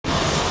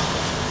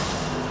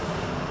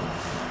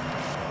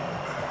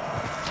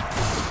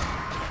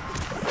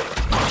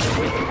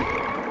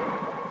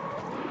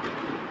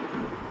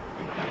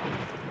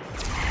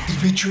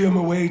Vitrium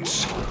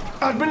awaits.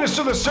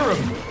 Administer the serum.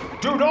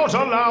 Do not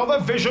allow the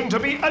vision to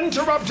be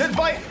interrupted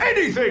by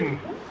anything.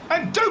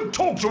 And don't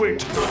talk to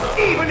it,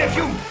 even if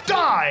you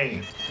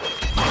die.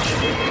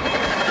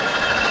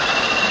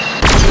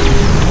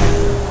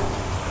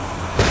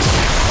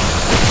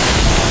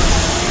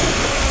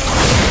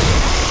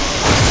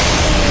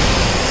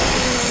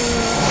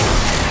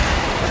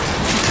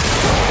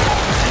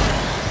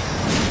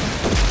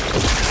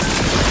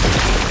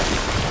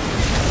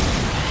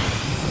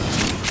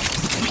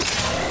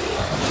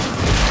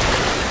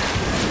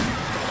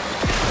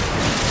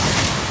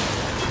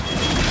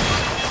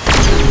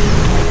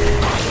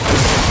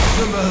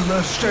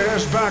 The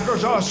stares back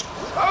at us.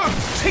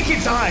 Oh, take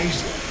its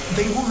eyes.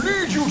 They will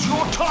lead you to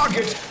your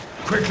target.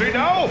 Quickly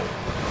now.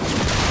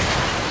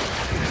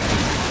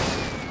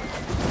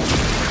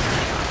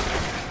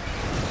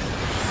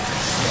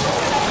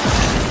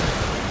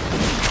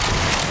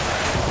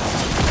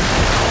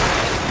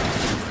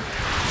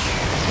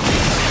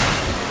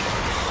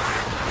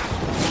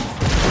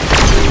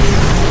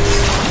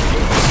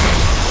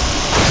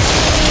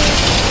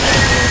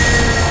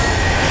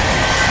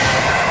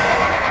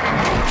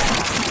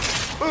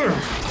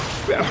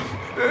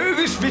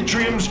 This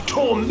Vitrium's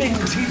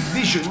tormented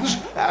visions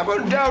have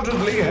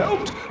undoubtedly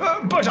helped,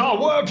 but our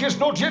work is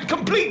not yet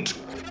complete.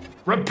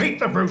 Repeat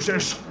the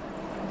process.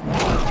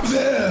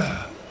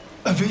 There,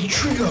 a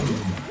Vitrium.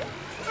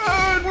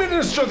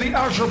 Administer the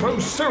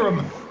Atropos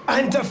serum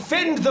and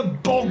defend the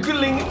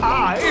boggling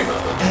eye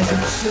as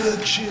it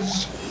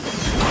searches.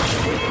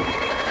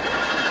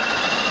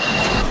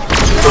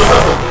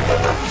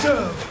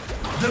 Observe,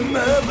 the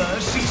murmur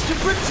seeks to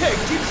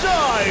protect its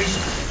eyes.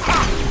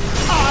 Ha!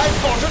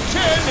 I've got a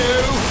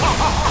Tennu!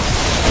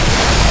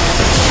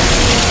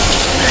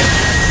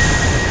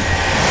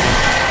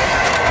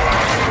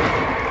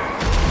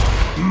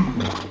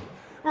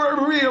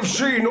 We have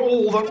seen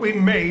all that we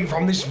may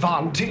from this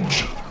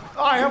vantage.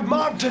 I have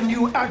marked a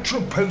new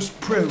Atropos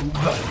probe.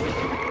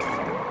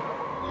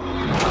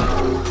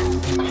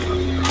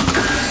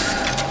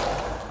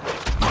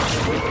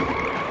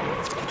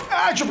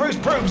 Atropos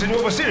probes in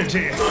your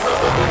vicinity.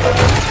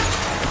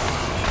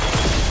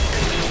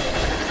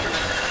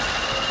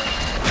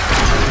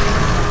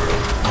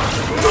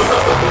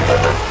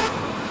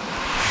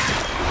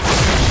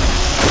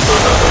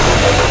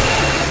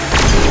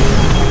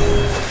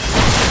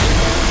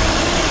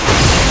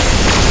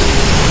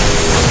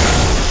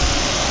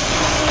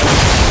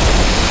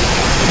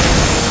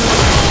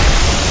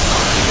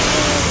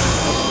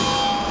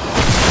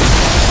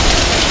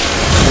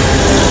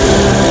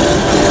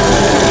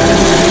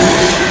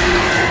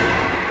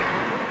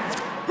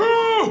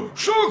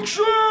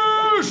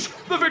 Success!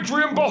 The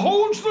Vitrium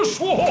beholds the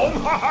swarm!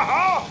 Ha ha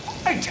ha!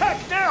 Attack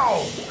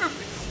now!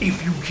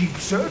 If you keep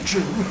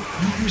searching,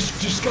 you risk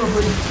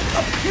discovering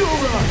a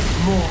purer,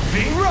 more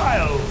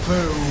virile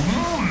foe.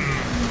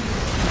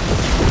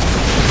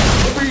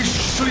 The beast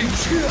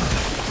sleeps here.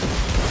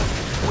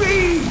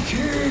 Wake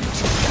it!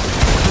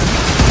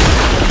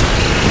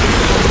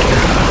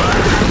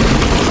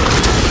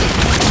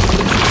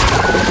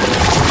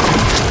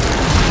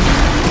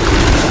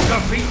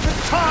 Defeat the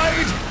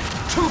tide!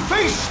 To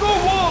face the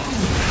one!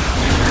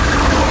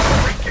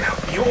 Break out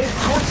the old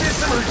corpse's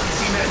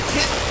emergency med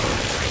kit!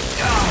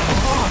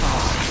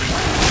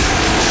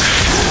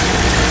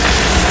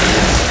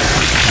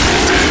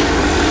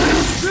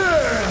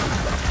 There!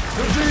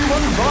 The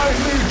demon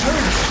finally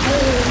takes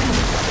form!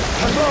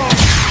 At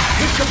last,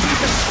 it can be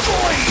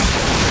destroyed!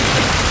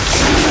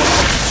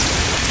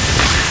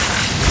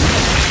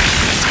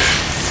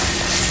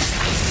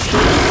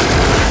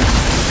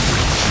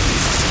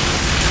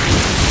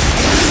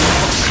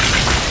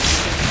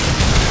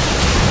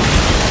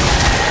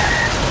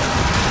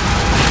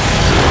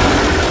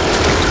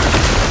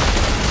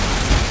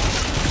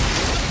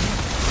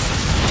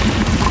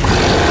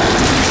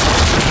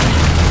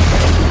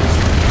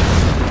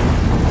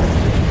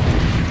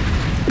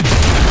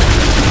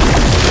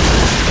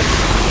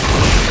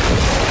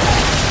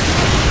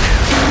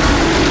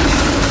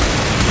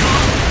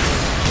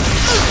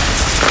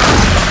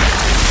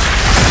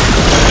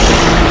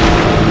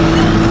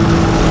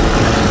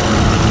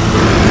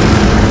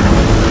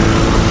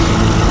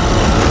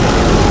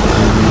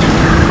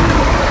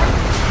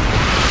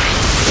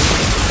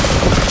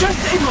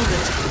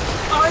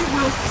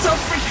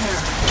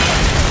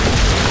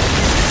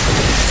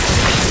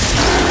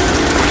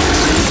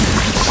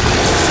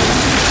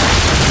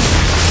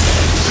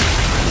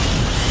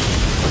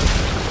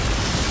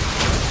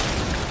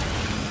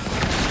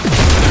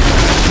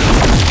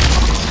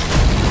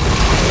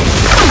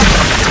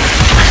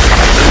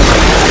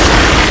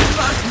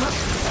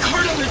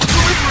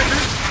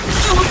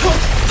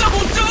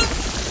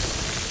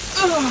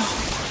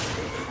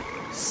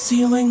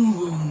 Sealing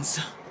wounds.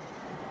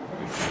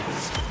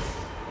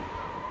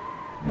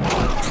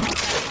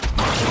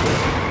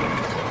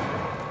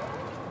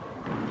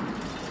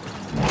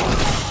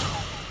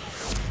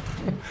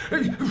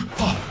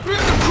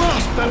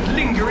 Grasp that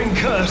lingering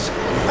curse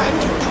and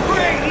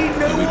pray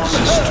no You one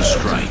exist to hurt.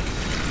 strike.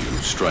 You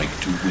strike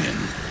to win.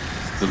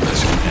 The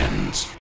lesson ends.